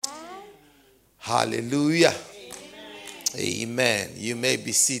Hallelujah. Amen. You may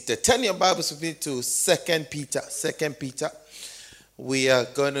be seated. Turn your Bibles with me to 2 Peter. 2 Peter. We are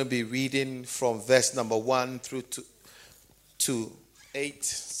going to be reading from verse number 1 through to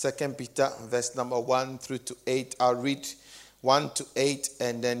 8. 2 Peter, verse number 1 through to 8. I'll read 1 to 8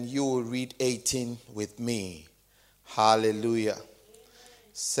 and then you will read 18 with me. Hallelujah.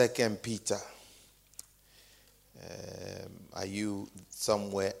 2 Peter. Are you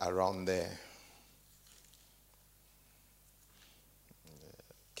somewhere around there?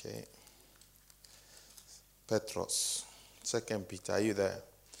 Okay. Petros. 2 Peter, are you there?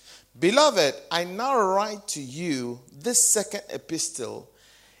 Beloved, I now write to you this second epistle,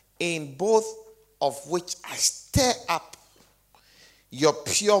 in both of which I stir up your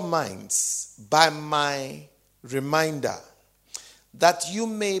pure minds by my reminder, that you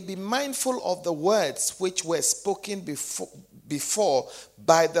may be mindful of the words which were spoken before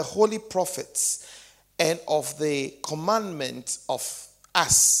by the holy prophets, and of the commandment of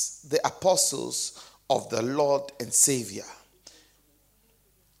us, the apostles of the Lord and Savior.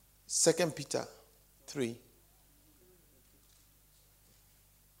 2 Peter 3.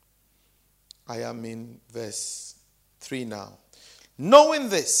 I am in verse 3 now. Knowing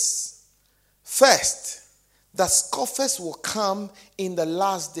this, first, that scoffers will come in the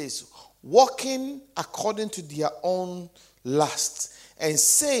last days, walking according to their own lusts, and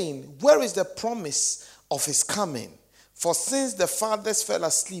saying, where is the promise of his coming? For since the fathers fell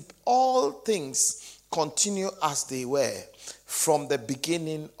asleep, all things continue as they were from the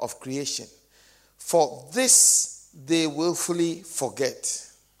beginning of creation. For this they willfully forget,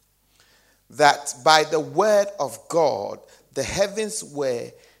 that by the word of God the heavens were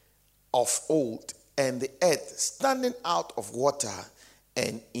of old, and the earth standing out of water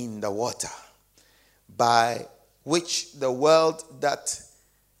and in the water, by which the world that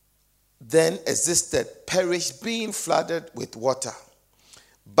then existed perished, being flooded with water.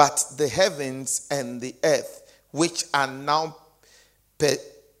 But the heavens and the earth, which are now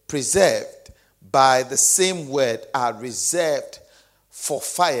preserved by the same word, are reserved for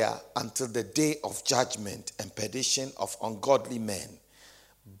fire until the day of judgment and perdition of ungodly men.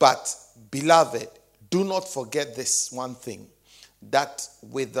 But, beloved, do not forget this one thing, that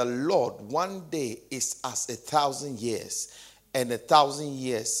with the Lord 1 day is as 1,000 years, and 1,000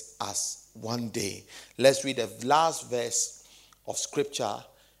 years as 1 day. Let's read the last verse of scripture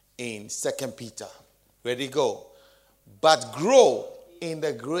in 2 Peter. Ready, go. But grow in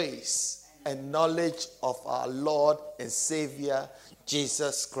the grace and knowledge of our Lord and Savior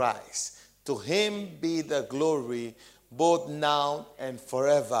Jesus Christ. To him be the glory both now and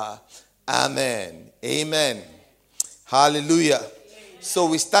forever. Amen. Amen. Hallelujah. So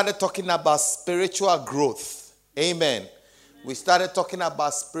we started talking about spiritual growth. Amen. We started talking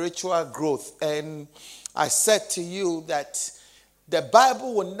about spiritual growth, and I said to you that the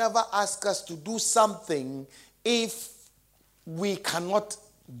Bible will never ask us to do something if we cannot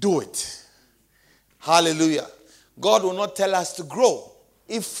do it. Hallelujah. God will not tell us to grow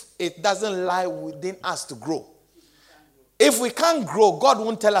if it doesn't lie within us to grow. If we can't grow, God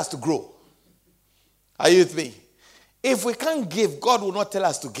won't tell us to grow. Are you with me? If we can't give, God will not tell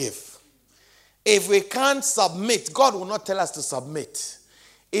us to give. If we can't submit, God will not tell us to submit.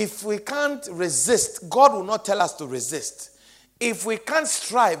 If we can't resist, God will not tell us to resist. If we can't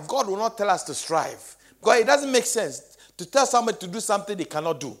strive, God will not tell us to strive. Because it doesn't make sense to tell somebody to do something they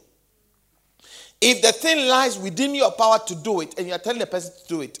cannot do. If the thing lies within your power to do it and you are telling the person to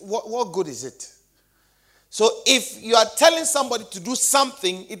do it, what good is it? So if you are telling somebody to do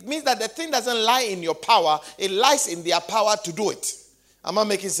something, it means that the thing doesn't lie in your power, it lies in their power to do it. Am I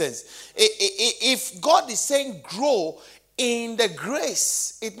making sense? If God is saying grow in the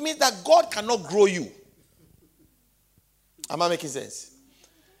grace, it means that God cannot grow you. Am I making sense?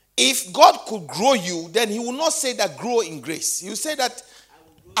 If God could grow you, then he will not say that grow in grace. He will say that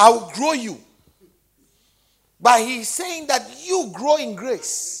I will grow you. But he's saying that you grow in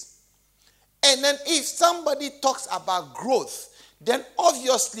grace. And then if somebody talks about growth, then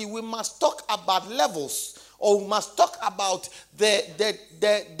obviously we must talk about levels, or we must talk about the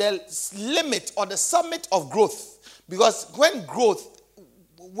limit or the summit of growth. Because when growth,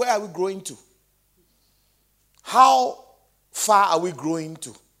 where are we growing to? How far are we growing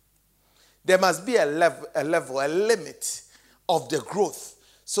to? There must be a limit of the growth.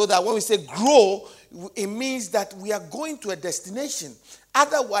 So that when we say grow, it means that we are going to a destination.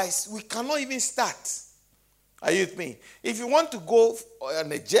 Otherwise, we cannot even start. Are you with me? If you want to go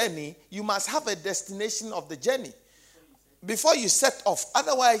on a journey, you must have a destination of the journey before you set off.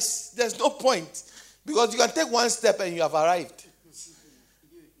 Otherwise, there's no point. Because you can take one step and you have arrived.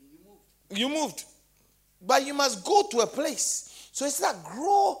 You moved. But you must go to a place. So it's like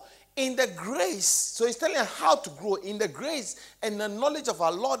grow in the grace. So he's telling you how to grow in the grace and the knowledge of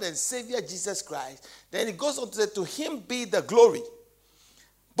our Lord and Savior Jesus Christ. Then it goes on to say, to him be the glory,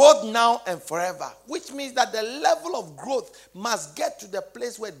 both now and forever. Which means that the level of growth must get to the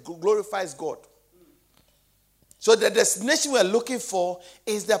place where it glorifies God. So the destination we're looking for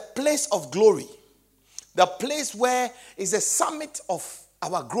is the place of glory. The place where is the summit of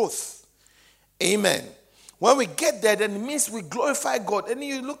our growth. Amen. When we get there, then it means we glorify God. And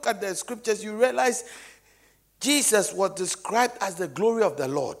you look at the scriptures, you realize Jesus was described as the glory of the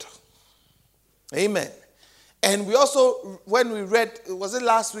Lord. Amen. And we also, when we read, was it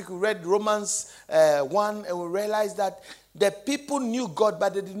last week, we read Romans 1, and we realized that the people knew God,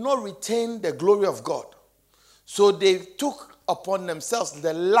 but they did not retain the glory of God. So they took upon themselves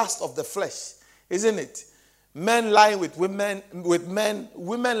the lust of the flesh, isn't it? Men lying with men,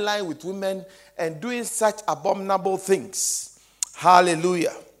 women lying with women, and doing such abominable things.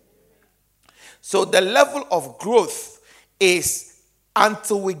 Hallelujah. So the level of growth is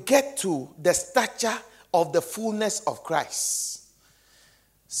until we get to the stature of the fullness of Christ.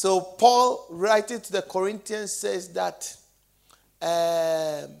 So Paul, writing to the Corinthians, says that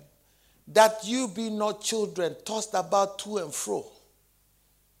that you be not children tossed about to and fro,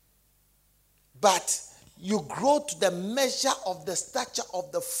 but you grow to the measure of the stature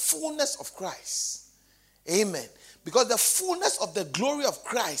of the fullness of Christ. Amen. Because the fullness of the glory of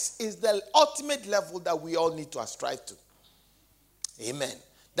Christ is the ultimate level that we all need to strive to. Amen.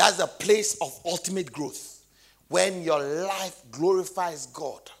 That's a place of ultimate growth. When your life glorifies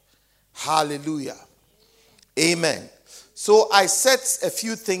God. Hallelujah. Amen. So I said a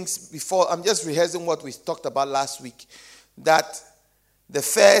few things before. I'm just rehearsing what we talked about last week. That the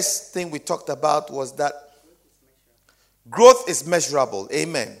first thing we talked about was that growth is measurable.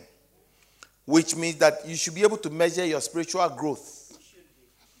 Amen. Which means that you should be able to measure your spiritual growth.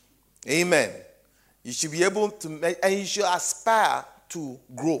 Amen. You should be able to, and you should aspire to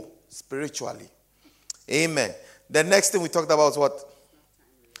grow spiritually. Amen. The next thing we talked about was what?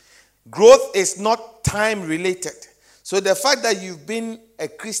 Growth is not time related. So the fact that you've been a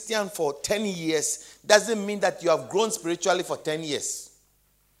Christian for 10 years doesn't mean that you have grown spiritually for 10 years.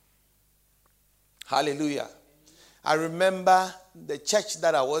 Hallelujah. I remember the church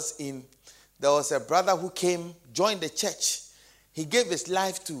that I was in. There was a brother who came, joined the church. He gave his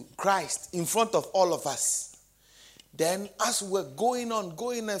life to Christ in front of all of us. Then as we were going on,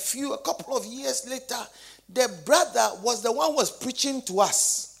 a couple of years later, the brother was the one who was preaching to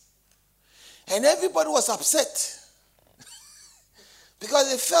us. And everybody was upset.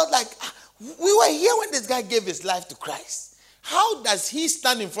 Because it felt like, we were here when this guy gave his life to Christ. How does he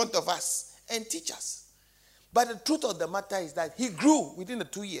stand in front of us and teach us? But the truth of the matter is that he grew within the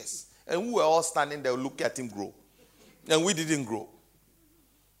 2 years. And we were all standing there looking at him grow. And we didn't grow.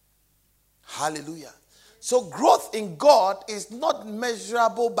 Hallelujah. So growth in God is not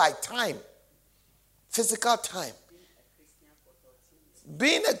measurable by time. Physical time.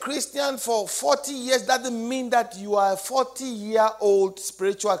 Being a Christian for 40 years doesn't mean that you are a 40-year-old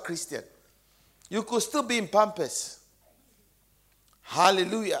spiritual Christian. You could still be in Pampers.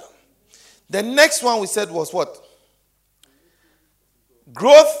 Hallelujah. The next one we said was what?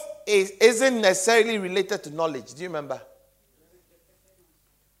 Growth isn't necessarily related to knowledge. Do you remember?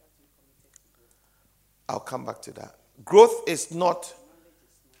 I'll come back to that. Growth is not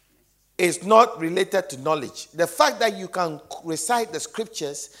related to knowledge. The fact that you can recite the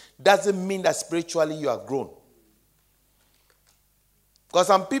scriptures doesn't mean that spiritually you are grown. Because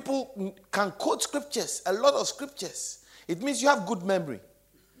some people can quote scriptures, a lot of scriptures. It means you have good memory.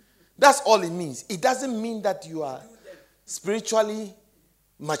 That's all it means. It doesn't mean that you are spiritually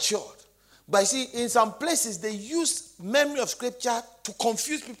matured. But you see, in some places, they use memory of scripture to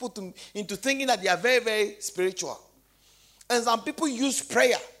confuse people into thinking that they are very, very spiritual. And some people use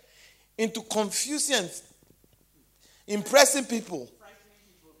prayer into confusing and impressing people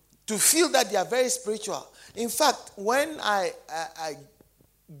to feel that they are very spiritual. In fact, when I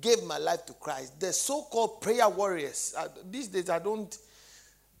gave my life to Christ, the so-called prayer warriors, these days I don't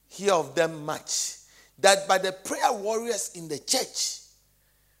hear of them much, that by the prayer warriors in the church,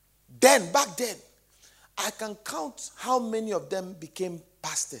 back then, I can count how many of them became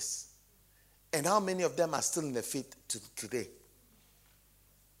pastors and how many of them are still in the faith today.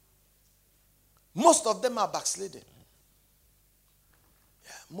 Most of them are backslidden.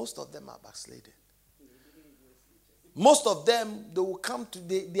 Yeah, most of them are backslidden. Most of them, they will come to,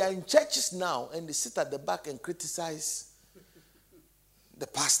 they are in churches now and they sit at the back and criticize the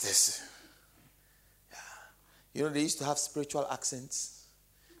pastors. Yeah. You know, they used to have spiritual accents.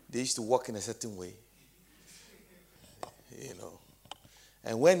 they used to walk in a certain way.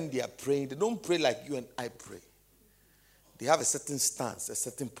 And when they are praying, they don't pray like you and I pray. They have a certain stance, a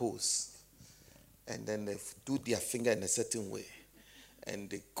certain pose. And then they do their finger in a certain way. And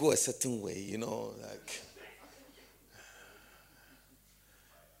they go a certain way, like.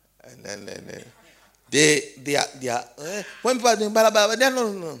 And then they are when people are doing blah, they're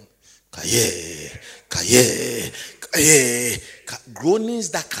no. Kaye. Groanings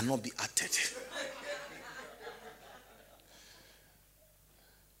that cannot be uttered.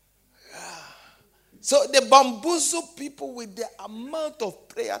 So they bamboozle people with the amount of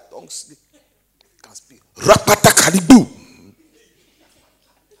prayer tongues they can speak. Rapata kalibu.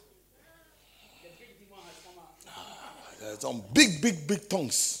 Some big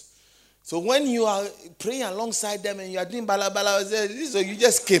tongues. So when you are praying alongside them and you are doing bala, so you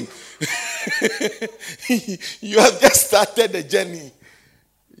just came. You have just started the journey.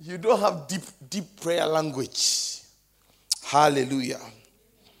 You don't have deep prayer language. Hallelujah.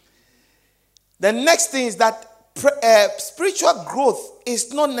 The next thing is that spiritual growth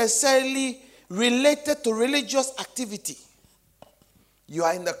is not necessarily related to religious activity. You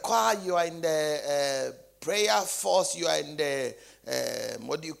are in the choir, you are in the prayer force, you are in the,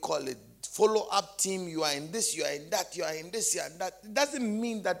 follow-up team, you are in this, you are in that, you are in this, you are in that. It doesn't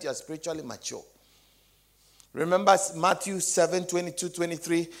mean that you are spiritually mature. Remember Matthew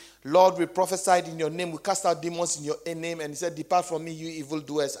 7:22-23. Lord, we prophesied in your name, we cast out demons in your name, and he said, depart from me, you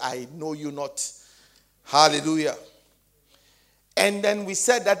evildoers, I know you not. Hallelujah. And then we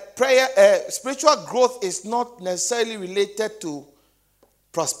said that spiritual growth is not necessarily related to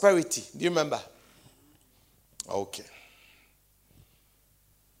prosperity. Do you remember? Okay.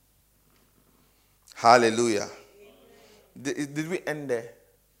 Hallelujah. Did we end there?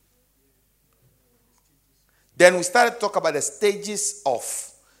 Then we started to talk about the stages of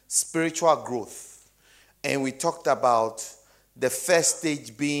spiritual growth. And we talked about the first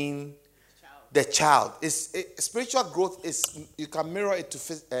stage being the child. Spiritual growth is, you can mirror it to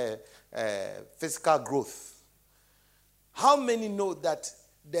physical growth. How many know that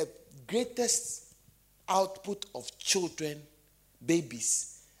the greatest output of children,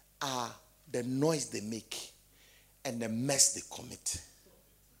 babies, are the noise they make and the mess they commit?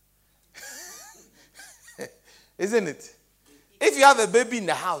 Isn't it? If you have a baby in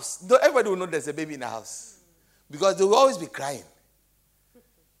the house, everybody will know there's a baby in the house. Because they will always be crying.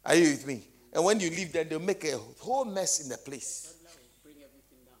 Are you with me? And when you leave them, they'll make a whole mess in the place.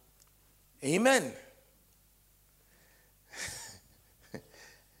 Amen.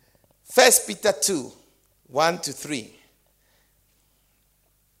 1 Peter 2:1-3.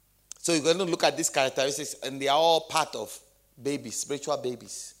 So you're going to look at these characteristics, and they are all part of babies, spiritual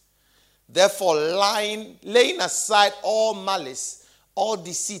babies. Therefore, laying aside all malice, all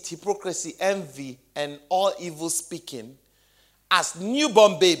deceit, hypocrisy, envy, and all evil speaking, as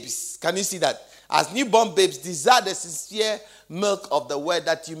newborn babies, can you see that? As newborn babes, desire the sincere milk of the word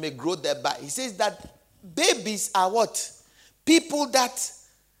that you may grow thereby. He says that babies are what? People that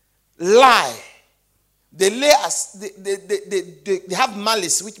lie. They have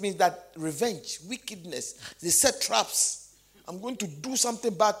malice, which means that revenge, wickedness. They set traps. I'm going to do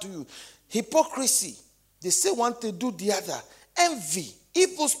something bad to you. Hypocrisy. They say one thing, do the other. Envy,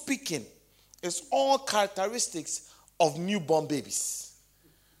 evil speaking, is all characteristics of newborn babies.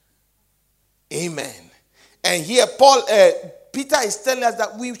 Amen. And here Peter is telling us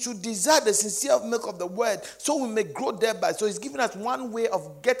that we should desire the sincere milk of the word so we may grow thereby. So he's giving us one way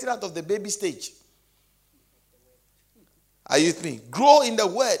of getting out of the baby stage. Are you with me? Grow in the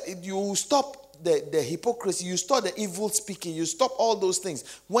word. You stop the hypocrisy. You stop the evil speaking. You stop all those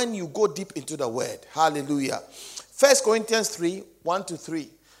things when you go deep into the word. Hallelujah. 1 Corinthians 3:1-3.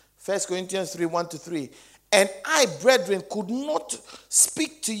 1 Corinthians 3:1-3. And I, brethren, could not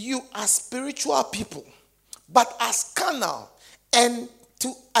speak to you as spiritual people, but as carnal, and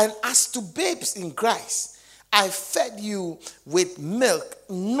as to babes in Christ. I fed you with milk,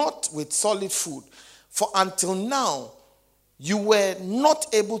 not with solid food. For until now, you were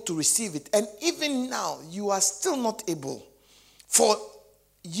not able to receive it. And even now, you are still not able. For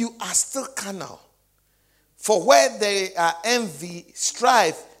you are still carnal. For where there are envy,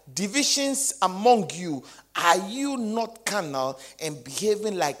 strife, divisions among you, are you not carnal and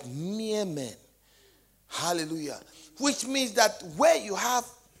behaving like mere men? Hallelujah. Which means that where you have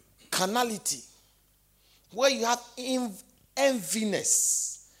carnality, where you have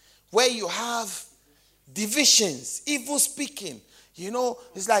enviness, where you have divisions, evil speaking,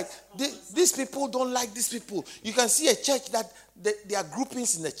 it's like these people don't like these people. You can see a church that there are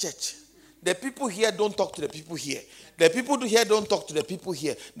groupings in the church. The people here don't talk to the people here. The people here don't talk to the people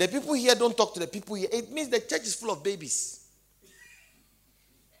here. The people here don't talk to the people here. It means the church is full of babies.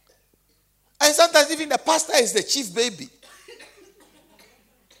 And sometimes even the pastor is the chief baby.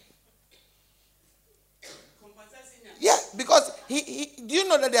 Yeah, because do you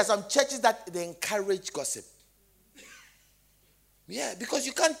know that there are some churches that they encourage gossip? Yeah, because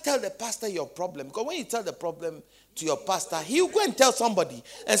you can't tell the pastor your problem. Because when you tell the problem to your pastor, he will go and tell somebody.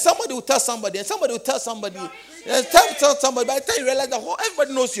 And somebody will tell somebody. And somebody will tell somebody. And tell somebody. By the time you realize that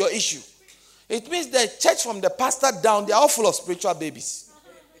everybody knows your issue. It means the church from the pastor down, they are all full of spiritual babies.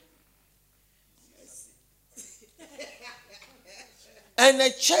 And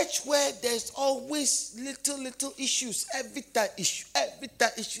a church where there's always little issues. Every time issue.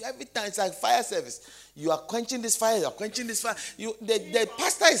 It's like fire service. You are quenching this fire. You are quenching this fire. The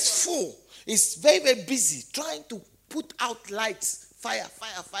pastor is full. He's very, very busy trying to put out lights. Fire.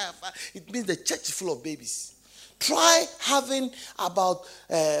 It means the church is full of babies. Try having about,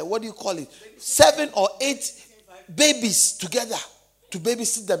 7 or 8 babies together to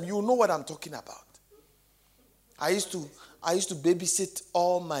babysit them. You know what I'm talking about. I used to babysit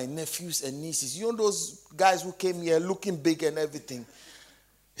all my nephews and nieces. You know those guys who came here looking big and everything?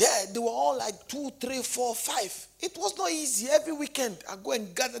 Yeah, they were all like 2, 3, 4, 5. It was not easy. Every weekend, I go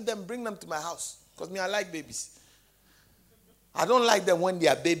and gather them, bring them to my house. Because I like babies. I don't like them when they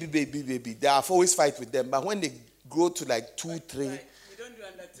are baby. They have always fight with them. But when they grow to like 2, 3,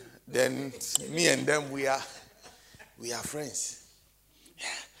 then me and them, we are friends. Yeah.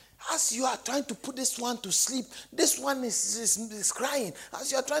 As you are trying to put this one to sleep, this one is crying.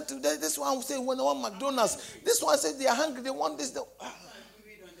 As you are trying to, this one will say, when I want McDonald's, this one says they are hungry, they want this.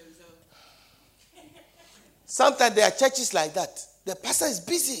 Sometimes there are churches like that. The pastor is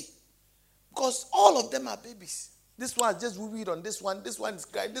busy because all of them are babies. This one just weed on this one. This one is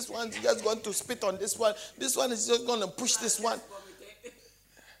crying. This one is just going to spit on this one. This one is just going to push this one.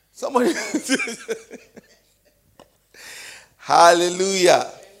 Somebody. Hallelujah.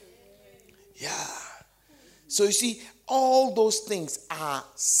 Yeah. So you see, all those things are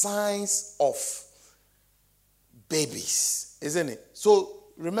signs of babies, isn't it? So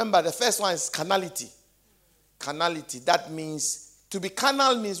remember, the first one is carnality. Carnality. That means, to be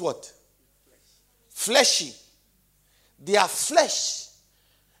carnal means what? Fleshy. Their flesh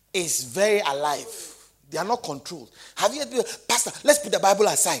is very alive. They are not controlled. Have you ever, Pastor, let's put the Bible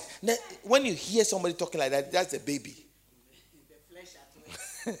aside. When you hear somebody talking like that, that's a baby.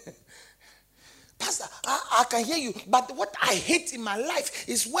 Pastor, I can hear you, but what I hate in my life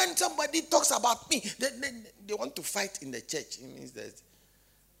is when somebody talks about me. They want to fight in the church. It means that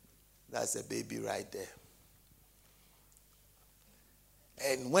that's a baby right there.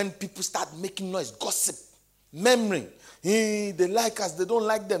 And when people start making noise, gossip, murmuring, hey, they like us, they don't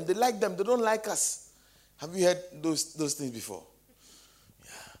like them, they like them, they don't like us. Have you heard those things before?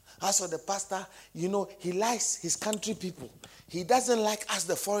 Yeah. As for the pastor, he likes his country people. He doesn't like us,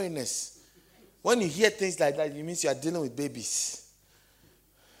 the foreigners. When you hear things like that, it means you are dealing with babies.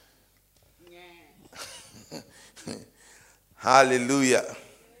 Yeah. Hallelujah.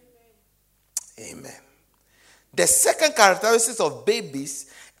 Amen. The second characteristic of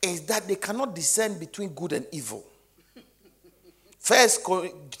babies is that they cannot discern between good and evil. First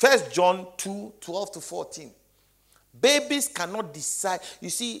John 2:12-14. Babies cannot decide.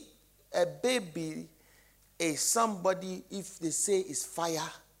 You see, a baby is somebody, if they say it's fire,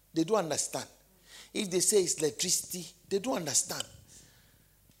 they don't understand. If they say it's electricity, they don't understand.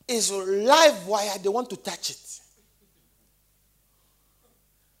 It's a live wire, they want to touch it.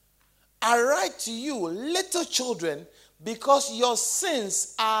 I write to you, little children, because your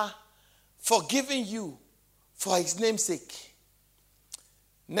sins are forgiven you for his name's sake.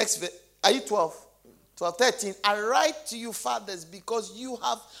 Next verse, are you 12? 13. I write to you, fathers, because you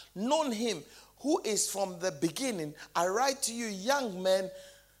have known him who is from the beginning. I write to you, young men,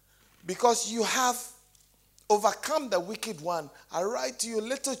 because you have overcome the wicked one. I write to you,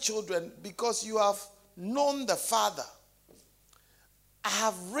 little children, because you have known the Father. I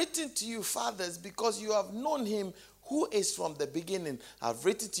have written to you, fathers, because you have known him who is from the beginning. I have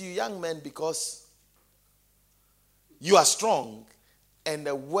written to you, young men, because you are strong, and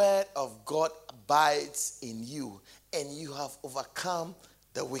the word of God abides in you, and you have overcome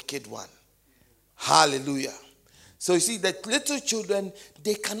the wicked one. Hallelujah. So you see that little children,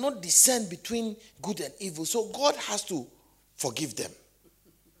 they cannot discern between good and evil. So God has to forgive them.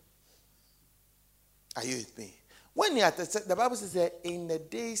 Are you with me? When the Bible says that in the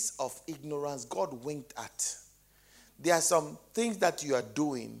days of ignorance, God winked at. There are some things that you are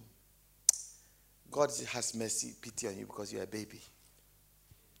doing. God has mercy, pity on you because you're a baby.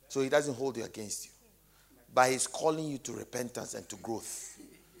 So he doesn't hold you against you. But he's calling you to repentance and to growth.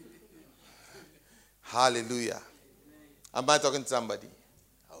 Hallelujah. Am I talking to somebody?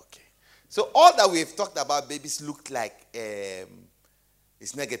 Okay. So all that we've talked about babies look like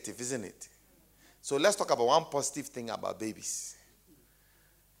it's negative, isn't it? So let's talk about one positive thing about babies.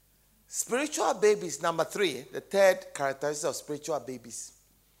 Spiritual babies, number 3, the third characteristic of spiritual babies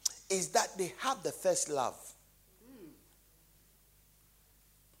is that they have the first love.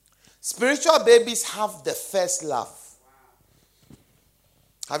 Spiritual babies have the first love. Wow.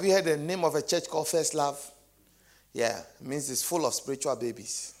 Have you heard the name of a church called First Love? Yeah, it means it's full of spiritual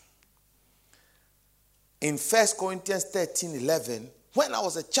babies. In 1 Corinthians 13:11, when I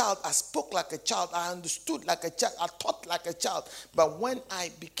was a child, I spoke like a child, I understood like a child, I thought like a child. But when I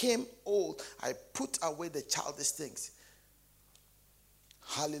became old, I put away the childish things.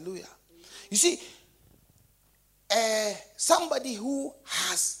 Hallelujah. You see, somebody who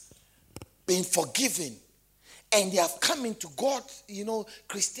has been forgiven and they have come into God,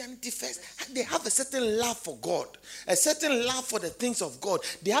 Christianity first, they have a certain love for God, a certain love for the things of God.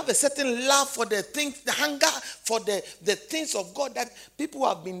 They have a certain love for the things, the hunger for the things of God that people who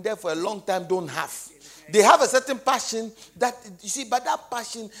have been there for a long time don't have. They have a certain passion that, you see, but that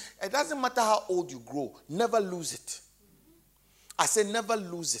passion, it doesn't matter how old you grow, never lose it. I say never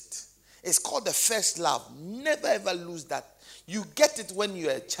lose it. It's called the first love. Never ever lose that. You get it when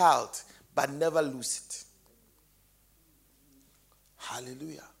you're a child, but never lose it.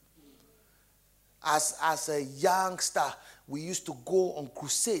 Hallelujah. As a youngster, we used to go on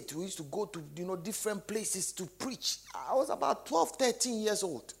crusade. We used to go to different places to preach. I was about 12, 13 years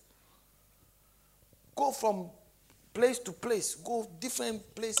old. Go from place to place. Go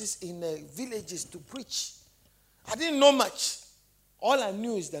different places in villages to preach. I didn't know much. All I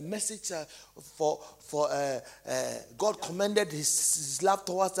knew is the message for God commended his love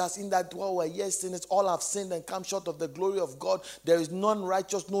towards us in that while we were yet sinners, all have sinned and come short of the glory of God. There is none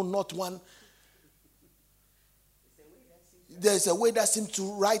righteous, no, not one. There is a way that seems to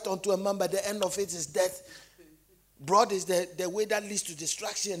right unto a man, but the end of it is death. Broad is the way that leads to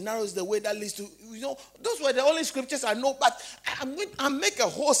destruction, and narrow is the way that leads to, those were the only scriptures I know, but I make a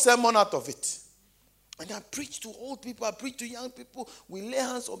whole sermon out of it. And I preach to old people, I preach to young people, we lay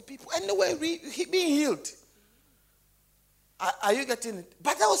hands on people, and they were being healed. Are you getting it?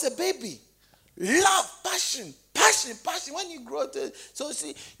 But that was a baby. Love, passion. When you grow to, so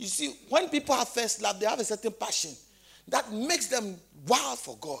you see, when people have first love, they have a certain passion that makes them wild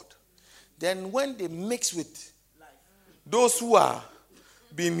for God. Then when they mix with those who are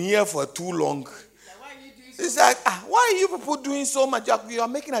been here for too long, it's like, why are you people doing so much? You are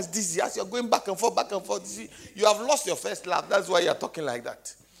making us dizzy as you're going back and forth, back and forth. You see, you have lost your first love. That's why you're talking like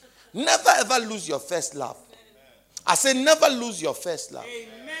that. Never ever lose your first love. I say never lose your first love.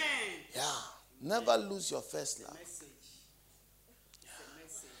 Amen. Yeah, never lose your first love. Yeah.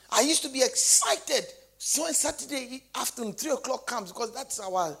 I used to be excited. So on Saturday afternoon, 3 o'clock comes because that's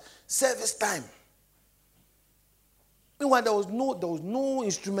our service time. Meanwhile, there was no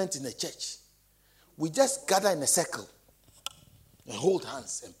instrument in the church. We just gather in a circle and hold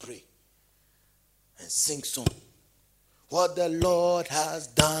hands and pray and sing song. What the Lord has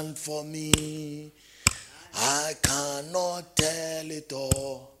done for me, I cannot tell it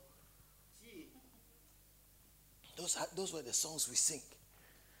all. Those were the songs we sing.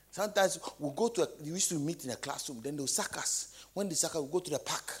 Sometimes we used to meet in a classroom, then they'll sack us. When they sack us, we go to the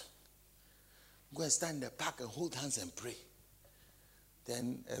park. Go and stand in the park and hold hands and pray.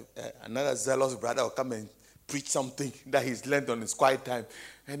 Then another zealous brother will come and preach something that he's learned on his quiet time.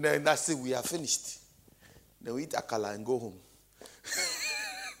 And then that's it, we are finished. Then we eat akala and go home.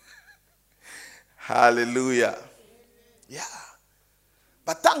 Hallelujah. Yeah.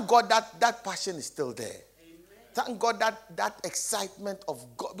 But thank God that passion is still there. Thank God that excitement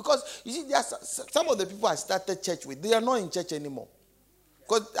of God. Because you see, there are some of the people I started church with, they are not in church anymore.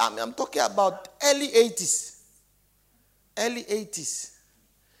 Because I'm talking about early 80s. Early 80s.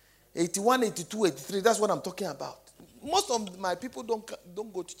 81, 82, 83, that's what I'm talking about. Most of my people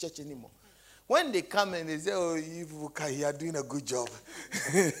don't go to church anymore. When they come and they say, oh, you are doing a good job.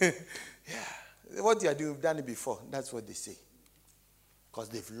 Yeah. What you are doing, you've done it before. That's what they say. Because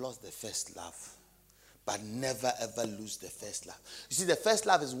they've lost the first love. But never ever lose the first love. You see, the first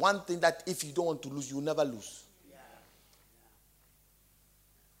love is one thing that if you don't want to lose, you'll never lose.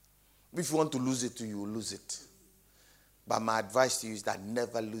 If you want to lose it, you will lose it. But my advice to you is that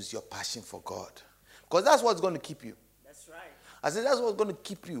never lose your passion for God. Because that's what's going to keep you. That's right. I said, that's what's going to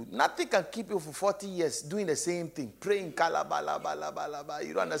keep you. Nothing can keep you for 40 years doing the same thing. Praying, kalabalaba.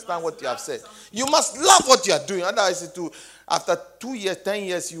 You don't understand what you have said. You must love what you are doing. Otherwise, after 2 years, 10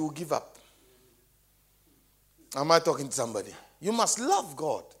 years, you will give up. Am I talking to somebody? You must love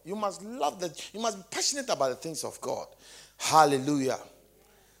God. You must love that. You must be passionate about the things of God. Hallelujah.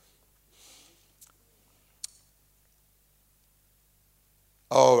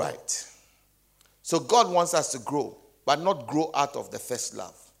 All right. So God wants us to grow, but not grow out of the first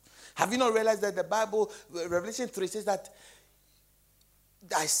love. Have you not realized that the Bible, Revelation 3 says that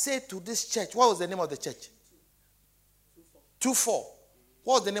I say to this church, what was the name of the church? 2:4.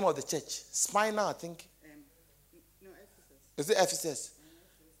 What was the name of the church? Smyrna, I think. No, Ephesus. Is it Ephesus?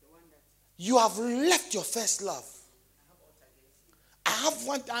 You have left your first love. I have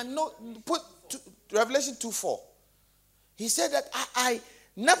one. I know. Put Revelation 2:4. He said that I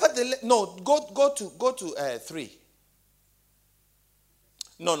nevertheless. No, go to 3.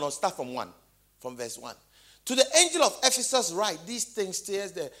 No, start from 1, from verse 1. To the angel of Ephesus write, these things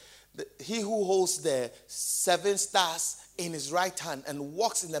says he who holds the 7 stars in his right hand and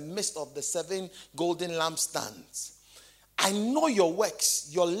walks in the midst of the 7 golden lampstands. I know your works,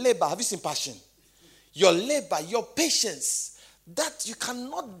 your labor. Have you seen passion? Your labor, your patience, that you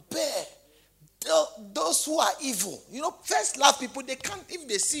cannot bear those who are evil. You know, first love people, they can't, if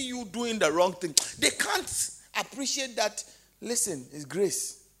they see you doing the wrong thing, they can't appreciate that. Listen, it's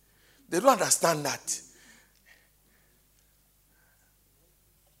grace. They don't understand that.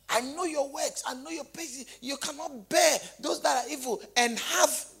 I know your works. I know your patience. You cannot bear those that are evil. And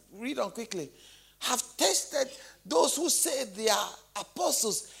read on quickly, have tested those who say they are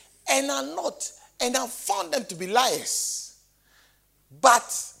apostles and are not, and have found them to be liars.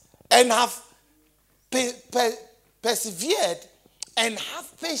 And have persevered and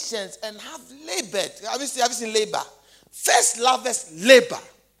have patience and have labored. Have you seen labor? First lovers labor.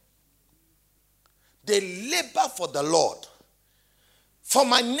 They labor for the Lord, for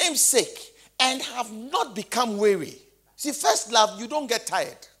my name's sake, and have not become weary. See, first love, you don't get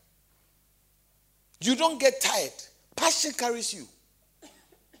tired. You don't get tired. Passion carries you.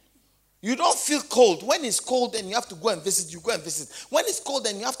 You don't feel cold. When it's cold and you have to go and visit, you go and visit. When it's cold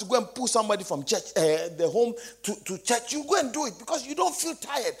and you have to go and pull somebody from church, the home to church, you go and do it because you don't feel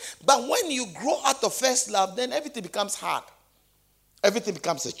tired. But when you grow out of first love, then everything becomes hard. Everything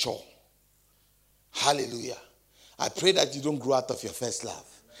becomes a chore. Hallelujah. I pray that you don't grow out of your first love.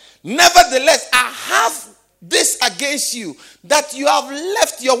 Nevertheless, I have this against you, that you have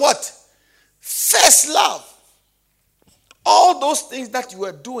left your what? First love. All those things that you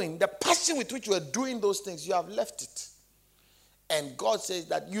were doing, the passion with which you were doing those things, you have left it. And God says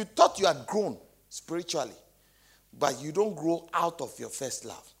that you thought you had grown spiritually, but you don't grow out of your first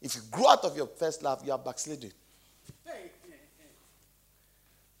love. If you grow out of your first love, you are backsliding.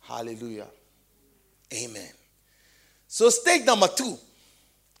 Hallelujah. Amen. So stage number 2.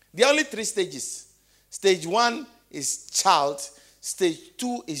 There are only 3 stages. Stage 1 is child. Stage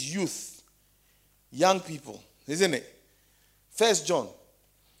 2 is youth. Young people. Isn't it? 1 John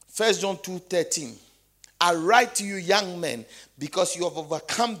 2:13. I write to you, young men, because you have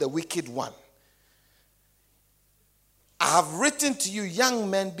overcome the wicked one. I have written to you, young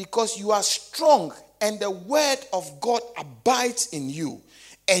men, because you are strong, and the word of God abides in you,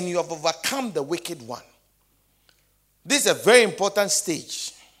 and you have overcome the wicked one. This is a very important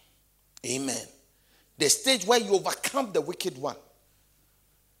stage. Amen. The stage where you overcome the wicked one.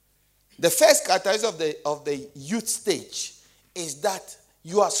 The first characteristic of the youth stage is that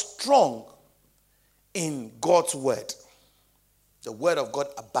you are strong in God's word. The word of God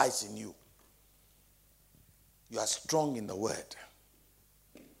abides in you. You are strong in the word.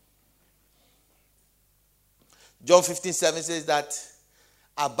 John 15:7 says that,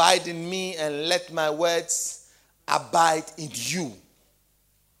 abide in me and let my words abide in you.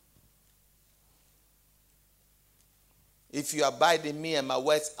 If you abide in me and my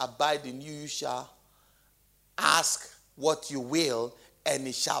words abide in you, you shall ask what you will, and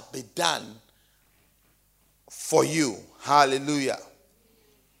it shall be done for you. Hallelujah.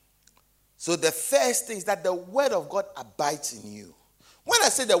 So the first thing is that the word of God abides in you. When I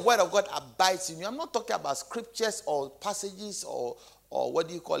say the word of God abides in you, I'm not talking about scriptures or passages or what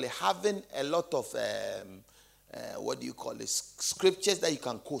do you call it, having a lot of scriptures that you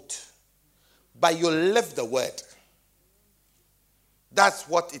can quote. But you live the word. That's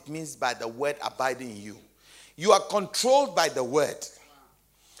what it means by the word abiding in you. You are controlled by the word.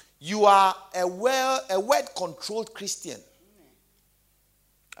 You are a word-controlled Christian.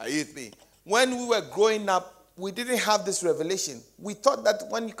 Are you with me? When we were growing up, we didn't have this revelation. We thought that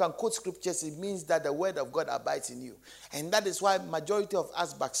when you can quote scriptures, it means that the word of God abides in you. And that is why majority of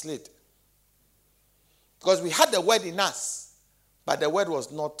us backslid. Because we had the word in us, but the word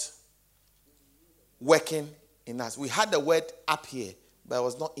was not working in us. We had the word up here, but it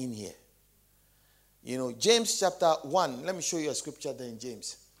was not in here. You know, James chapter 1. Let me show you a scripture there in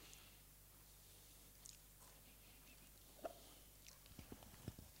James.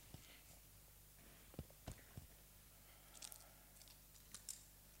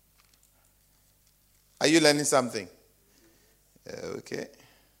 Are you learning something? Okay.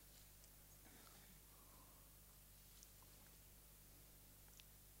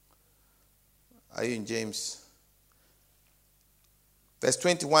 Are you in James? Verse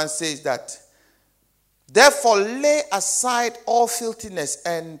 21 says that, therefore lay aside all filthiness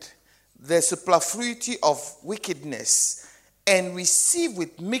and the superfluity of wickedness, and receive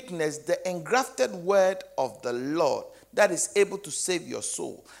with meekness the engrafted word of the Lord, that is able to save your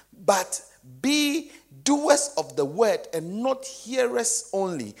soul. But be doers of the word and not hearers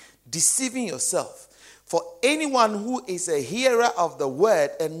only, deceiving yourself. For anyone who is a hearer of the word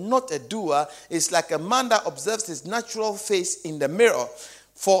and not a doer is like a man that observes his natural face in the mirror.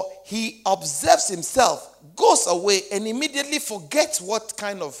 For he observes himself, goes away, and immediately forgets what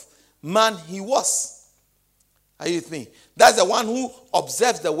kind of man he was. Are you with me? That's the one who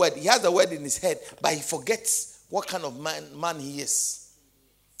observes the word. He has the word in his head, but he forgets what kind of man he is.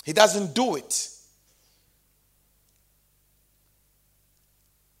 He doesn't do it.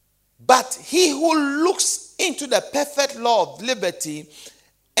 But he who looks into the perfect law of liberty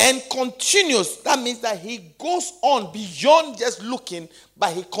and continues, that means that he goes on beyond just looking,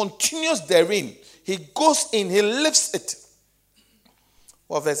 but he continues therein. He goes in, he lives it.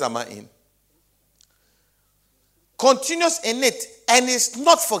 What verse am I in? Continues in it and is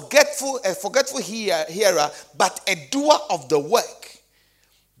not a forgetful hearer, but a doer of the work.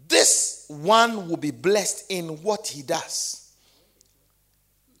 This one will be blessed in what he does.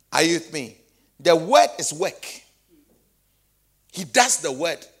 Are you with me? The word is work. He does the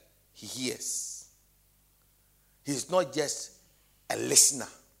word he hears. He's not just a listener.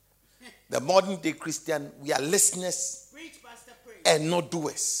 The modern day Christian, we are listeners and not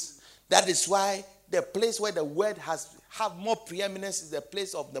doers. That is why the place where the word have more preeminence is the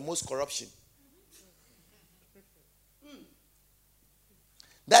place of the most corruption.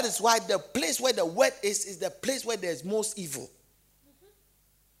 That is why the place where the word is the place where there's most evil.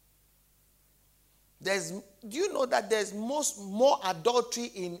 Do you know that there's more adultery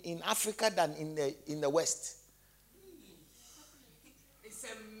in Africa than in the West? It's a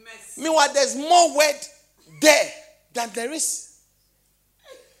mess. Meanwhile, there's more word there than there is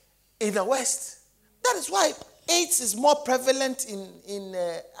in the West. That is why AIDS is more prevalent in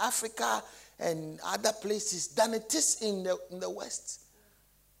Africa and other places than it is in the West.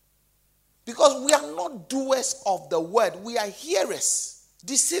 Because we are not doers of the word. We are hearers,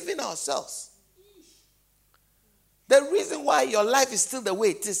 deceiving ourselves. The reason why your life is still the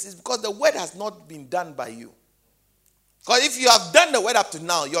way it is because the word has not been done by you. Because if you have done the word up to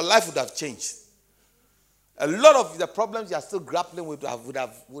now, your life would have changed. A lot of the problems you are still grappling with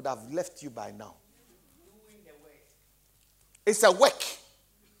would have left you by now. It's a work.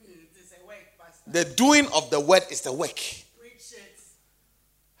 The doing of the word is the work.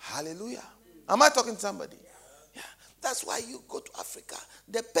 Hallelujah. Am I talking to somebody? Yeah. That's why you go to Africa.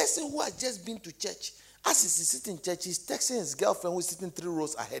 The person who has just been to church, as he's sitting in church, he's texting his girlfriend who is sitting 3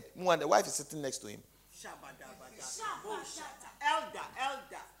 rows ahead. When the wife is sitting next to him. Elder.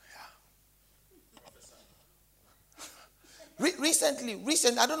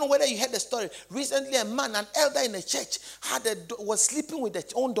 Recently, I don't know whether you heard the story. Recently, a man, an elder in the church, was sleeping with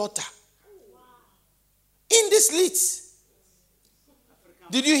his own daughter. In the streets.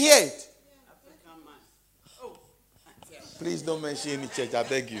 Did you hear it? Please don't mention any church, I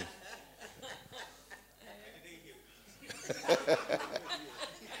beg you.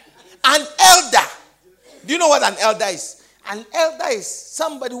 An elder. Do you know what an elder is? An elder is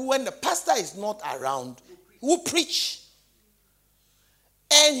somebody who, when the pastor is not around, will preach.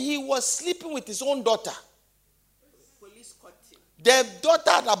 And he was sleeping with his own daughter. The daughter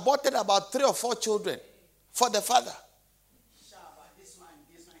had aborted about 3 or 4 children for the father.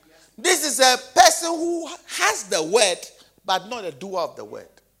 This is a person who has the word, but not a doer of the word.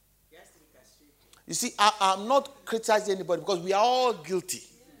 You see, I'm not criticizing anybody because we are all guilty.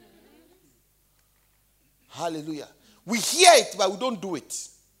 Hallelujah. We hear it, but we don't do it.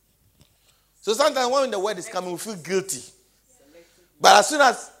 So sometimes when the word is coming, we feel guilty. But as soon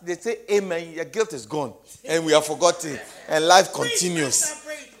as they say amen, your guilt is gone. And we have forgotten. And life continues.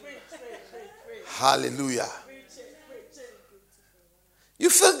 Hallelujah. You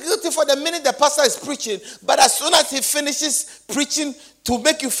feel guilty for the minute the pastor is preaching, but as soon as he finishes preaching to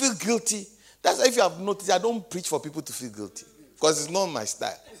make you feel guilty, that's why if you have noticed, I don't preach for people to feel guilty because it's not my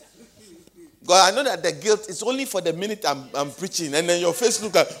style. Because I know that the guilt is only for the minute I'm preaching, and then your face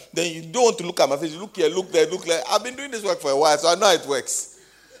look at, then you don't want to look at my face. You look here, look there, look there. I've been doing this work for a while, so I know how it works.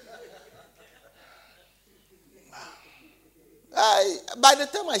 By the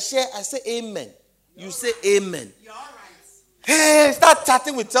time I share, I say amen. You say amen. You're all right. Hey, start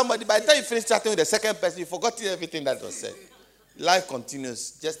chatting with somebody. By the time you finish chatting with the second person, you forgot everything that was said. Life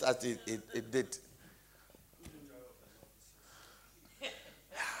continues just as it did.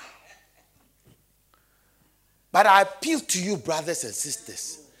 But I appeal to you, brothers and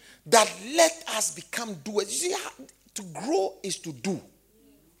sisters, that let us become doers. You see, to grow is to do.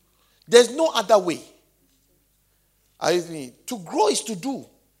 There's no other way. I mean, to grow is to do.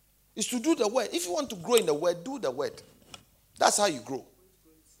 Is to do the word. If you want to grow in the word, do the word. That's how you grow.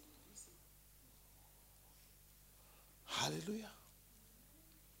 Hallelujah.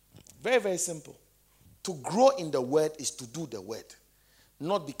 Very, very simple. To grow in the word is to do the word,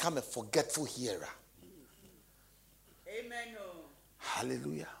 not become a forgetful hearer. Amen.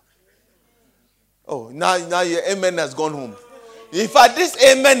 Hallelujah. Oh, now your amen has gone home. In fact, this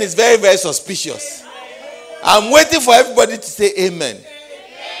amen is very, very suspicious. I'm waiting for everybody to say amen.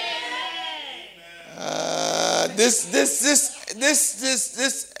 This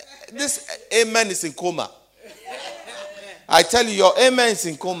amen is in coma. I tell you, your amen is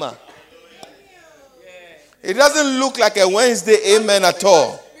in coma. It doesn't look like a Wednesday amen at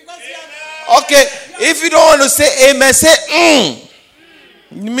all. Okay, if you don't want to say amen, say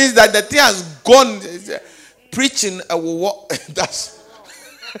It means that the thing has gone. Preaching a walk. That's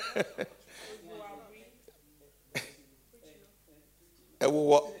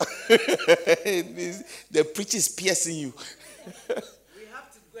it means the preacher is piercing you. We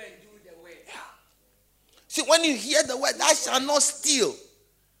have to go and do the word. See, when you hear the word, "I shall not steal,"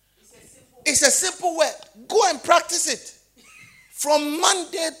 it's a simple word. Go and practice it. From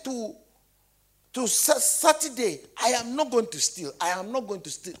Monday to Saturday, I am not going to steal. I am not going to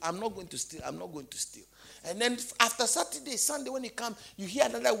steal. I'm not going to steal. I'm not going to steal. And then after Saturday, Sunday, when you come, you hear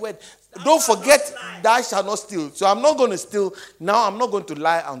another word. Don't forget, "Thou shalt not steal." So I'm not going to steal. Now I'm not going to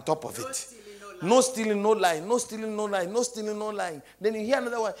lie on top of it. No stealing, no lying. No stealing, no lying. No stealing, no lying. Then you hear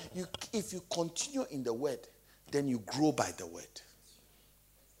another one. If you continue in the word, then you grow by the word.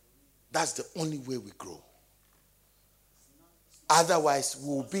 That's the only way we grow. Otherwise, we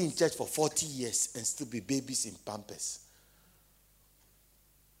will be in church for 40 years and still be babies in Pampers.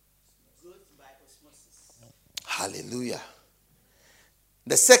 Hallelujah.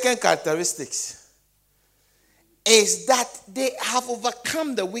 The second characteristics is that they have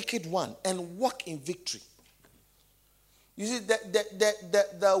overcome the wicked one and walk in victory. You see,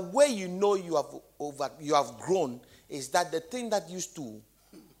 the way you know you have grown is that the thing that used to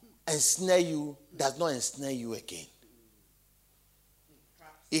ensnare you does not ensnare you again.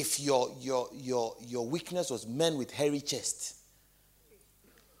 If your weakness was men with hairy chests.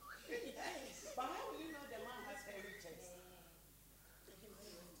 But how will you know the man has hairy chest?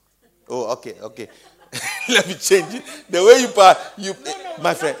 Oh, okay. Let me change it. The way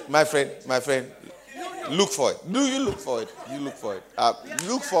my friend. Look for it. Do you look for it? You look for it.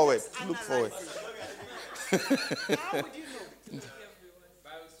 Look forward. Look forward. How would you know?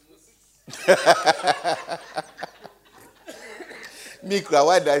 Mikra,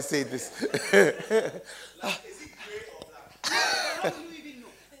 why did I say this? How do you even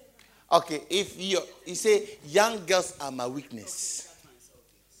know? Okay, if you say young girls are my weakness,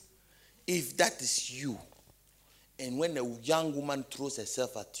 if that is you, and when a young woman throws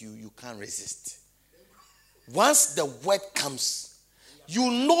herself at you, you can't resist. Once the word comes, you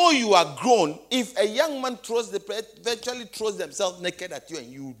know you are grown. If a young man eventually throws themselves naked at you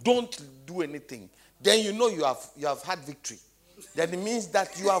and you don't do anything, then you know you have had victory. Then it means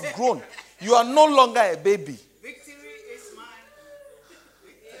that you have grown. You are no longer a baby. Victory is mine.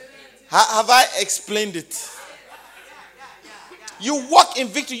 Have I explained it? You walk in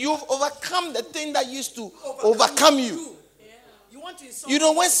victory. You've overcome the thing that used to overcome you. You want to insult? You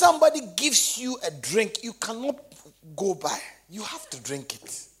know, when somebody gives you a drink, you cannot go by. You have to drink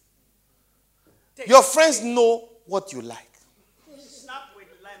it. Your friends know what you like. Snap with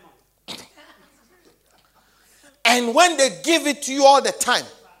lemon. And when they give it to you all the time,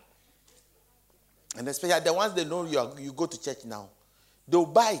 and especially the ones they know you go to church now, they'll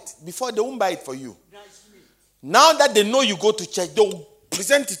buy it. Before, they won't buy it for you. Now that they know you go to church, they'll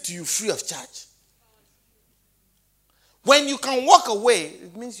present it to you free of charge. When you can walk away,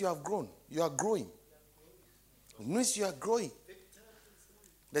 it means you have grown. You are growing. It means you are growing.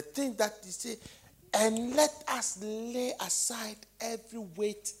 The thing that you say, and let us lay aside every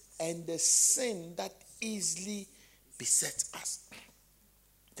weight and the sin that easily besets us.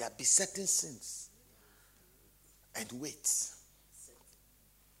 There are besetting sins and weights.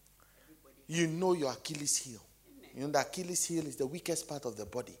 You know your Achilles heel. You know the Achilles heel is the weakest part of the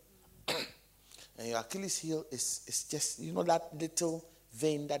body. And your Achilles heel is just, you know that little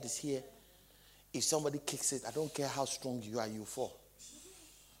vein that is here. If somebody kicks it, I don't care how strong you are, you fall.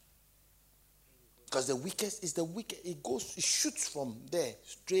 Because the weakest is the weakest. It shoots from there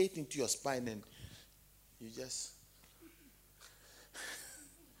straight into your spine, and you just,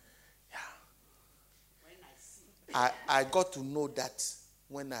 I got to know that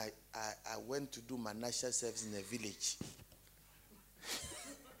when I went to do my national service in a village.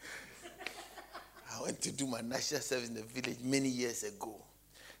 I went to do my national service in the village many years ago.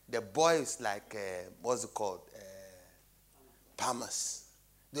 The boys, like, what's it called? Palmers.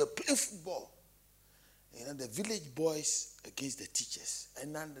 They were playing football. You know, the village boys against the teachers.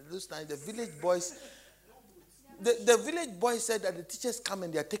 And then those times, the village boys, the village boys said that the teachers come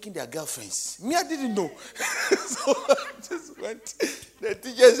and they are taking their girlfriends. Me, I didn't know. So I just went. The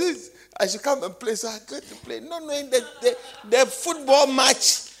teacher says, I should come and play. So I got to play. Not knowing that the football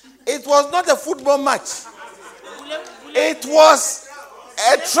match, it was not a football match. It was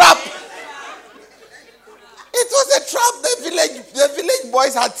a trap. It was a trap the village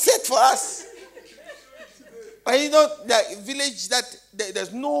boys had set for us. But you know, the village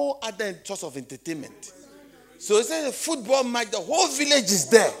there's no other source of entertainment. So it's a football match, the whole village is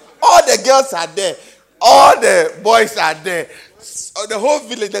there. All the girls are there. All the boys are there. So the whole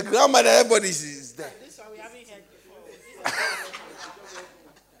village, the grandmother, everybody is there. This one we haven't heard before.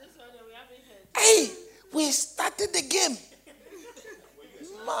 Hey, we started the game.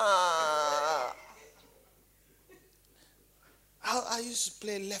 I used to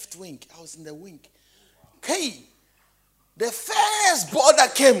play left wing. I was in the wing. Hey, the first ball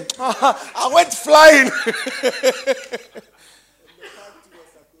that came, I went flying.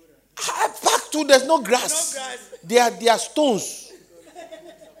 Back to there's no grass. There are stones.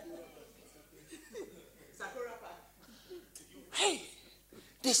 Hey,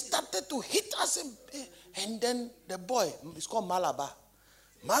 they started to hit us, and then the boy, it's called Malabar.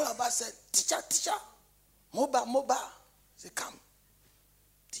 Malabar said, teacher, Moba. He said, come.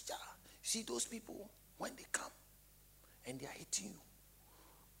 Teacher, you see those people, when they come and they are hitting you,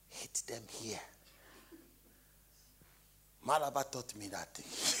 hit them here. Malabar taught me that thing.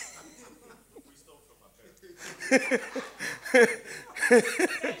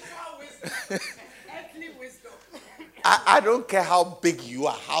 I don't care how big you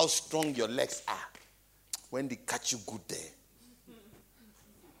are, how strong your legs are. When they catch you good there.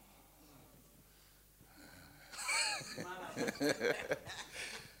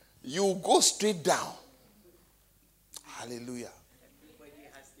 You go straight down. Hallelujah.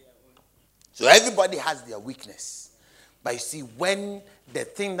 So everybody has their weakness. But you see, when the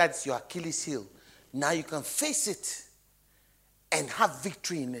thing that's your Achilles heel, now you can face it and have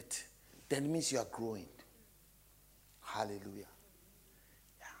victory in it, then it means you are growing. Hallelujah.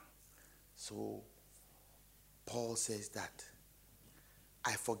 Yeah. So Paul says that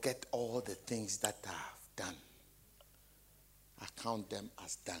I forget all the things that I have done. I count them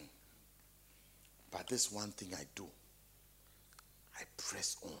as done. But this one thing I do, I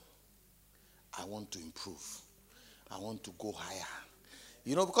press on. I want to improve. I want to go higher.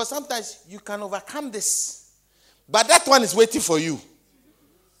 You know, because sometimes you can overcome this, but that one is waiting for you.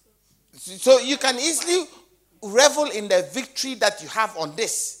 So you can easily revel in the victory that you have on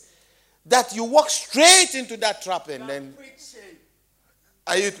this, that you walk straight into that trap and then...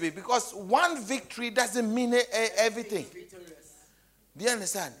 Are you with me? Because one victory doesn't mean everything. Do you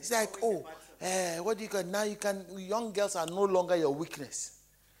understand? It's like, what do you got? Now young girls are no longer your weakness.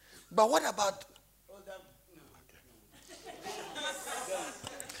 But what about...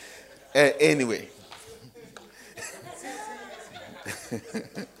 Anyway.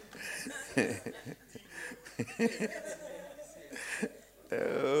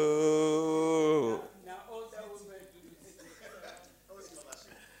 Oh.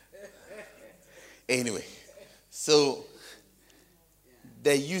 Anyway, so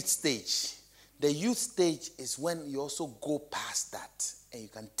the youth stage. The youth stage is when you also go past that and you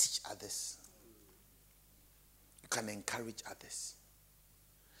can teach others. You can encourage others.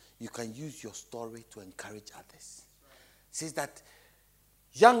 You can use your story to encourage others. It says that,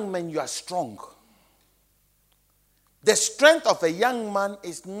 young men, you are strong. The strength of a young man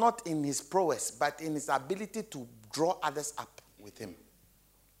is not in his prowess, but in his ability to draw others up with him.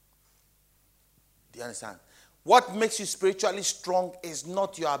 Do you understand? What makes you spiritually strong is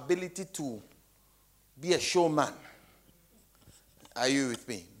not your ability to be a showman. Are you with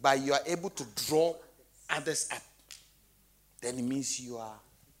me? But you are able to draw others up. Then it means you are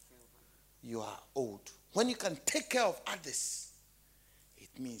old. When you can take care of others, it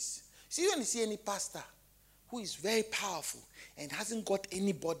means. See, when you see any pastor who is very powerful and hasn't got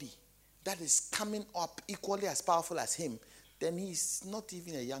anybody that is coming up equally as powerful as him, then he's not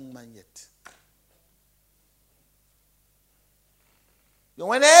even a young man yet.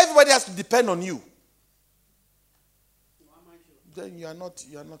 When everybody has to depend on you, then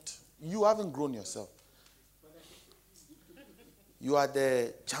you haven't grown yourself. You are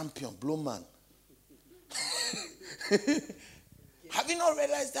the champion, blue man. Have you not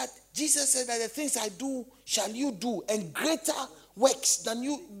realized that Jesus said that the things I do shall you do, and greater works than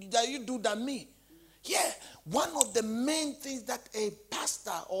you do than me? Yeah, one of the main things that a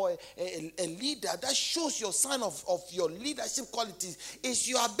pastor or a leader that shows your sign of your leadership qualities is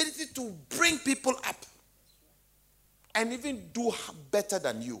your ability to bring people up and even do better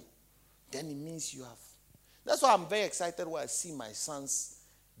than you. Then it means you have. That's why I'm very excited when I see my sons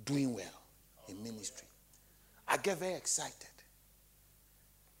doing well in ministry. I get very excited.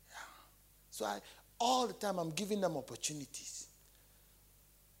 Yeah. So all the time I'm giving them opportunities.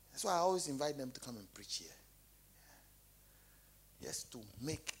 That's why I always invite them to come and preach here. Yeah. Just to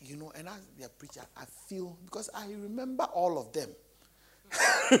make, and as their preacher, I feel, because I remember all of them.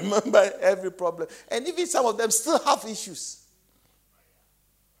 I remember every problem. And even some of them still have issues.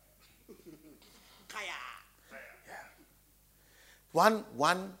 Yeah. One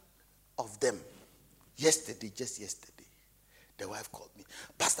of them, just yesterday, the wife called me.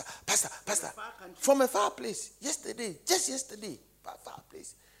 Pastor, from a far place, just yesterday, far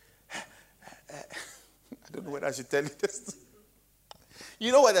place. I don't know whether I should tell you this.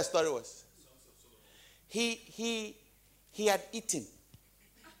 You know what the story was? He had eaten.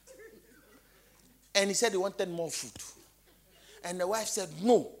 And he said he wanted more food. And the wife said,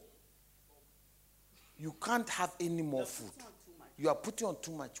 no. You can't have any more food. You are putting on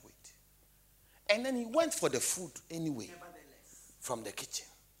too much weight. And then he went for the food anyway from the kitchen.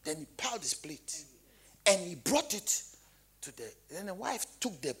 Then he piled his plate. And he brought it to then the wife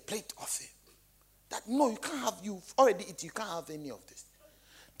took the plate off him. That, no, you can't have, you've already eaten, you can't have any of this.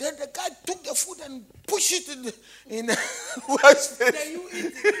 Then the guy took the food and pushed it in the wife's face. Then you eat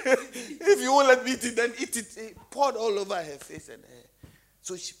it. If you won't let me eat it, then eat it. It poured all over her face and hair.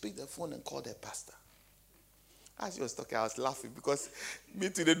 So she picked the phone and called her pastor. As she was talking, I was laughing because me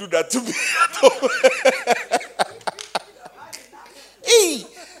too, they do that to me. Hey,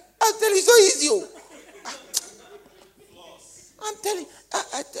 I'm telling you, so easy. I'm telling you,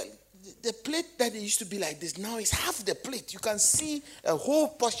 I tell you, the plate that used to be like this now is half the plate. You can see a whole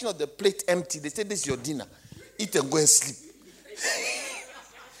portion of the plate empty. They say, this is your dinner. Eat and go and sleep.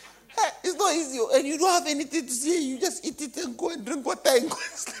 It's not easy. And you don't have anything to say. You just eat it and go and drink water and go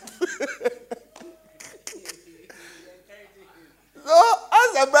and sleep. So,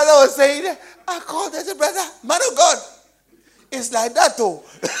 as the brother was saying, I called and said, brother, man of God, it's like that, oh.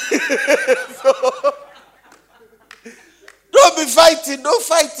 So, don't be fighting. Don't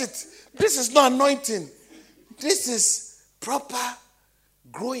fight it. This is not anointing. This is proper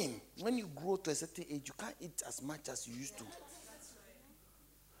growing. When you grow to a certain age, you can't eat as much as you used to.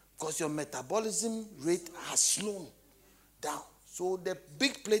 Because your metabolism rate has slowed down. So the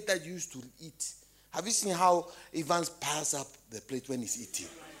big plate that you used to eat, have you seen how Evans piles up the plate when he's eating?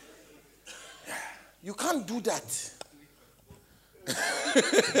 You can't do that.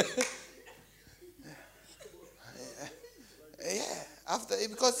 Yeah, after,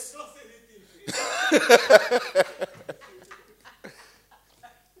 because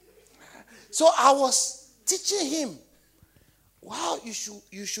so I was teaching him, wow, you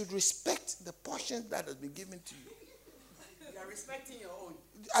should respect the portion that has been given to you. You are respecting your own.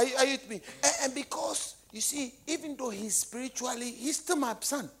 Are you with me? And because, you see, even though he's spiritually, he's still my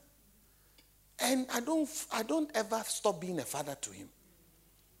son. And I don't ever stop being a father to him.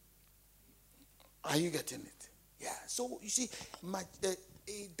 Are you getting it? Yeah. So, you see,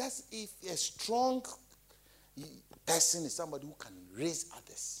 if a strong person is somebody who can raise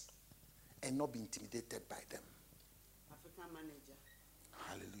others and not be intimidated by them. African manager.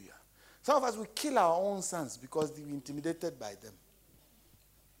 Hallelujah. Some of us, we kill our own sons because we're intimidated by them.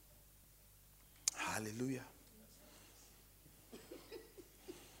 Hallelujah.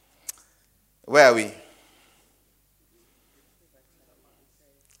 Where are we?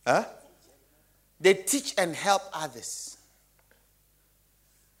 Huh? They teach and help others.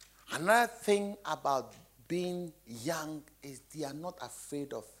 Another thing about being young is they are not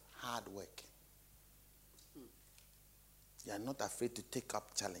afraid of hard work. You are not afraid to take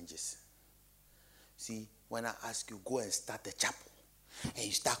up challenges. See, when I ask you, go and start a chapel, and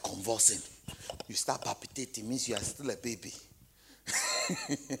you start convulsing, you start palpitating, means you are still a baby.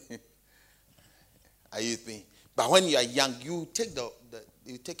 Are you with me? But when you are young, you take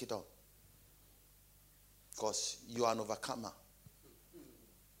you take it on. Because you are an overcomer.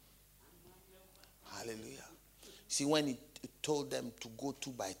 Hallelujah. See, when he told them to go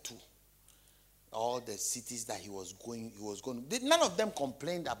 2 by 2, all the cities that he was going. None of them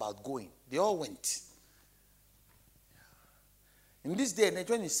complained about going. They all went. In this day and age,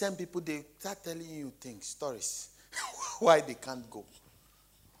 when you send people, they start telling you things, stories, why they can't go.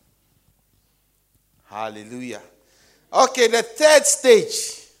 Hallelujah. Okay, the third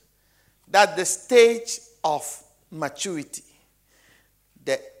stage, that's the stage of maturity,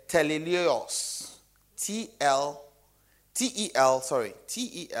 the teleleios, T-E-L-E-I-O-S.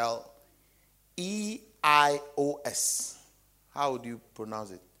 How would you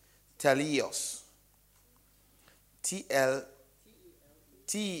pronounce it? Teleleios.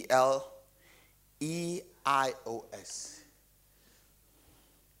 T-E-L-E-I-O-S.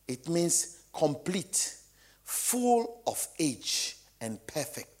 It means complete, full of age, and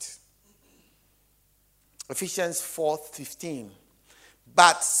perfect. Ephesians 4:15.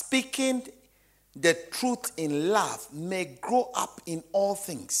 But speaking the truth in love may grow up in all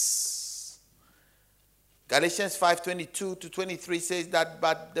things. Galatians 5:22-23 says that,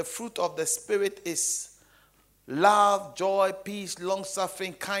 but the fruit of the Spirit is love, joy, peace,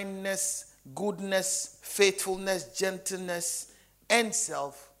 long-suffering, kindness, goodness, faithfulness, gentleness, and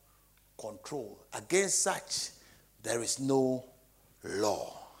self-control. Against such, there is no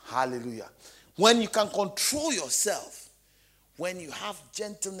law. Hallelujah. When you can control yourself, when you have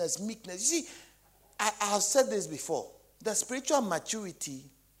gentleness, meekness. You see, I have said this before. The spiritual maturity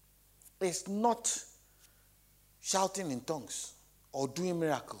is not shouting in tongues or doing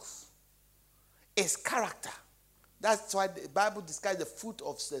miracles. It's character. That's why the Bible describes the fruit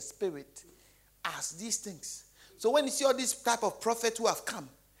of the Spirit as these things. So when you see all these type of prophets who have come,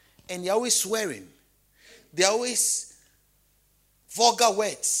 and they're always swearing, they're always vulgar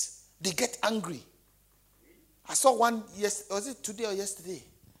words, they get angry. I saw one, was it today or yesterday?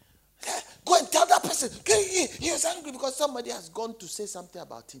 Go and tell that person. He was angry because somebody has gone to say something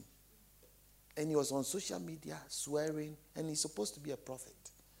about him. And he was on social media swearing, and he's supposed to be a prophet.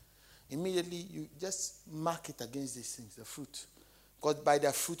 Immediately, you just mark it against these things, the fruit. Because by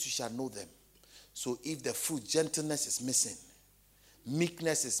their fruit you shall know them. So if the fruit, gentleness is missing,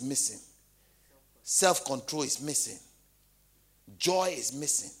 meekness is missing, self-control is missing, joy is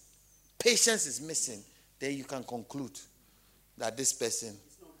missing, patience is missing, then you can conclude that this person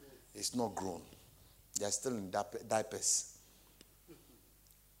is not grown. They are still in diapers.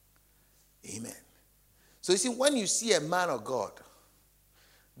 Amen. So you see, when you see a man of God,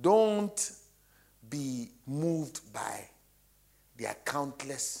 don't be moved by their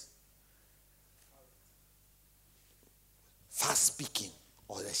countless fast speaking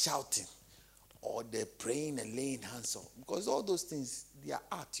or the shouting or the praying and laying hands on. Because all those things, they are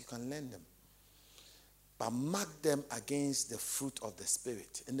art. You can learn them. But mark them against the fruit of the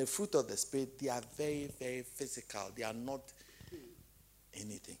Spirit. And the fruit of the Spirit, they are very, very physical. They are not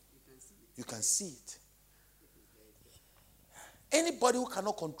anything. You can see it. Anybody who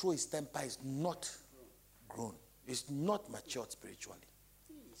cannot control his temper is not grown. Is not matured spiritually.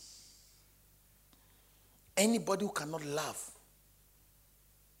 Anybody who cannot love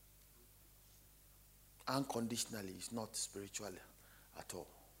unconditionally is not spiritual at all.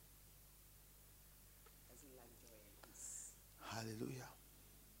 Hallelujah.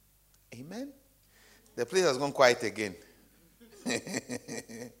 Amen. The place has gone quiet again. We are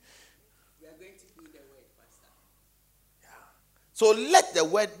going to do the word, Pastor. Yeah. So let the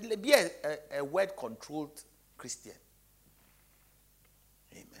word be a word-controlled Christian.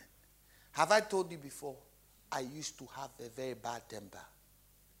 Amen. Have I told you before? I used to have a very bad temper.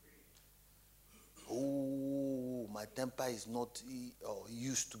 Oh, my temper is not or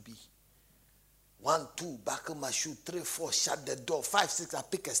used to be. 1, 2, buckle my shoe. 3, 4, shut the door. 5, 6, I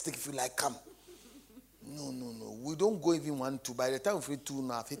pick a stick if you like, come. No. We don't go even 1, 2. By the time we hit 2,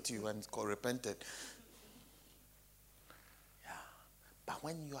 now I've hit you and it's called repented. Yeah. But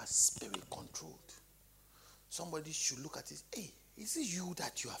when you are spirit controlled, somebody should look at it. Hey, is it you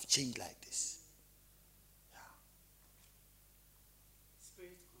that you have changed like this? Yeah.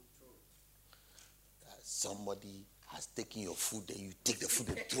 Spirit control. Somebody has taken your food and you take the food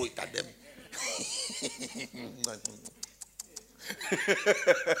and throw it at them. Not.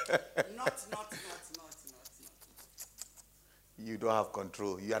 You don't have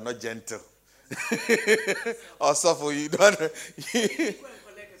control. You are not gentle. Or suffer, you don't. Go and collect the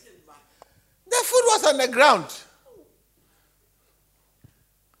food back. The food was on the ground.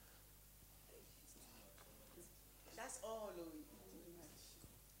 That's all.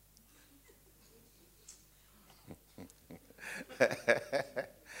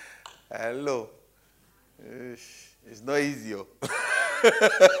 Hello. It's not easy.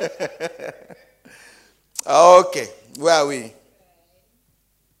 Okay, where are we?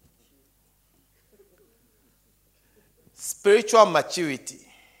 Spiritual maturity.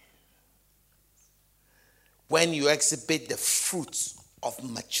 When you exhibit the fruits of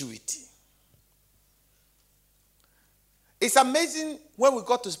maturity. It's amazing when we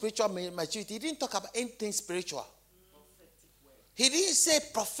got to spiritual maturity, he didn't talk about anything spiritual. He didn't say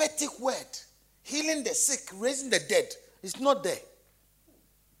prophetic word, healing the sick, raising the dead. It's not there.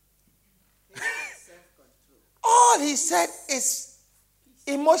 All he said is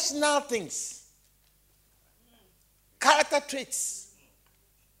emotional things, character traits,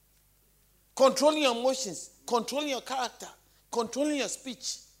 controlling your emotions, controlling your character, controlling your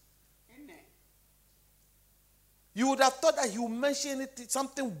speech. You would have thought that he would mention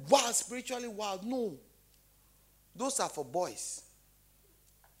something wild, spiritually wild. No. Those are for boys.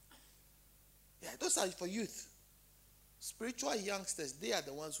 Yeah, those are for youth. Spiritual youngsters, they are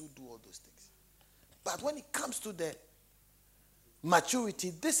the ones who do all those things. But when it comes to the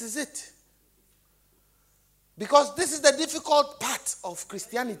maturity, this is it. Because this is the difficult part of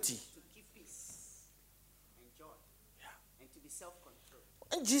Christianity. To keep peace and joy. Yeah. And to be self-controlled.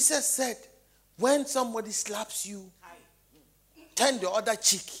 And Jesus said, when somebody slaps you, turn the other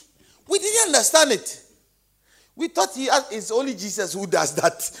cheek. We didn't understand it. We thought it's only Jesus who does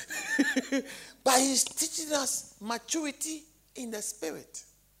that. But he's teaching us maturity in the spirit.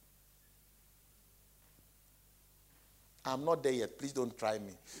 I'm not there yet. Please don't try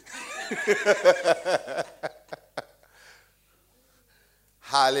me.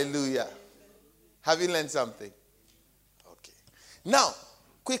 Hallelujah. Have you learned something? Okay. Now,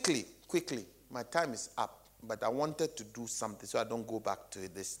 quickly. My time is up, but I wanted to do something so I don't go back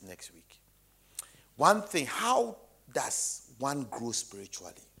to this next week. One thing, how does one grow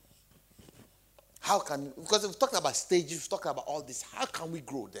spiritually? How can, because we've talked about stages, we've talked about all this. How can we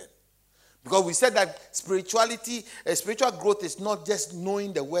grow then? Because we said that spiritual growth is not just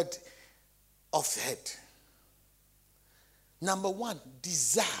knowing the word of head. Number one,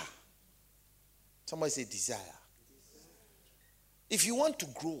 desire. Somebody say desire. If you want to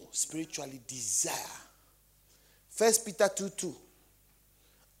grow spiritually, desire. 1 Peter 2:2.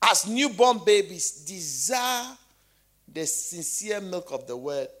 As newborn babies, desire the sincere milk of the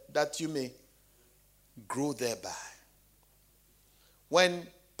word that you may grow thereby. When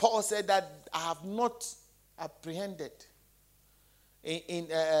Paul said that I have not apprehended is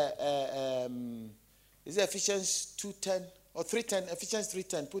it Ephesians 2:10 or 3:10? Ephesians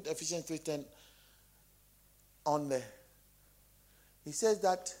 3:10. Put Ephesians 3:10 on there. He says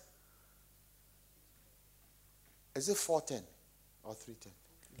that, is it 4:10 or 3:10?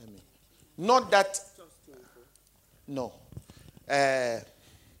 Let me. Not that. No. That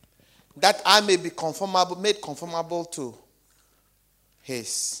I may be made conformable to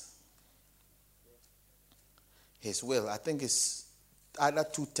his will. I think it's either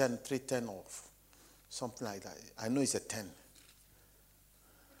 2:10, 3:10 or something like that. I know it's a 10.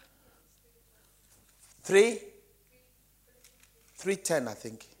 3:10, I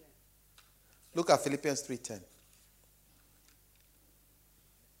think. Look at Philippians 3:10.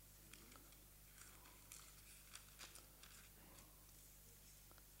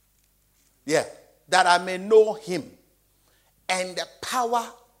 Yeah, that I may know him and the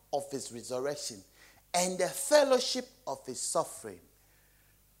power of his resurrection and the fellowship of his suffering.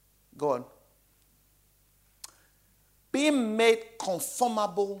 Go on. Being made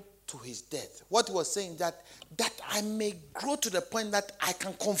conformable to his death. What he was saying that I may grow to the point that I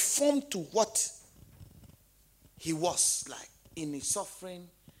can conform to what he was like in his suffering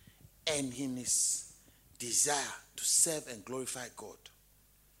and in his desire to serve and glorify God.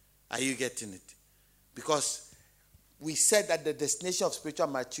 Are you getting it? Because we said that the destination of spiritual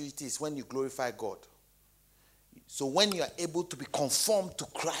maturity is when you glorify God. So when you are able to be conformed to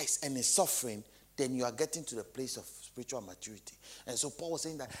Christ and his suffering, then you are getting to the place of spiritual maturity. And so Paul was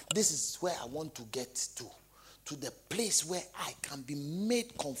saying that this is where I want to get to the place where I can be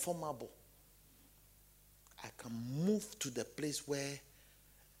made conformable. I can move to the place where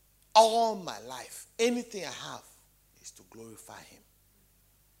all my life, anything I have, is to glorify him.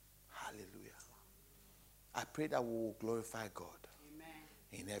 Hallelujah. I pray that we will glorify God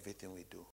in everything we do.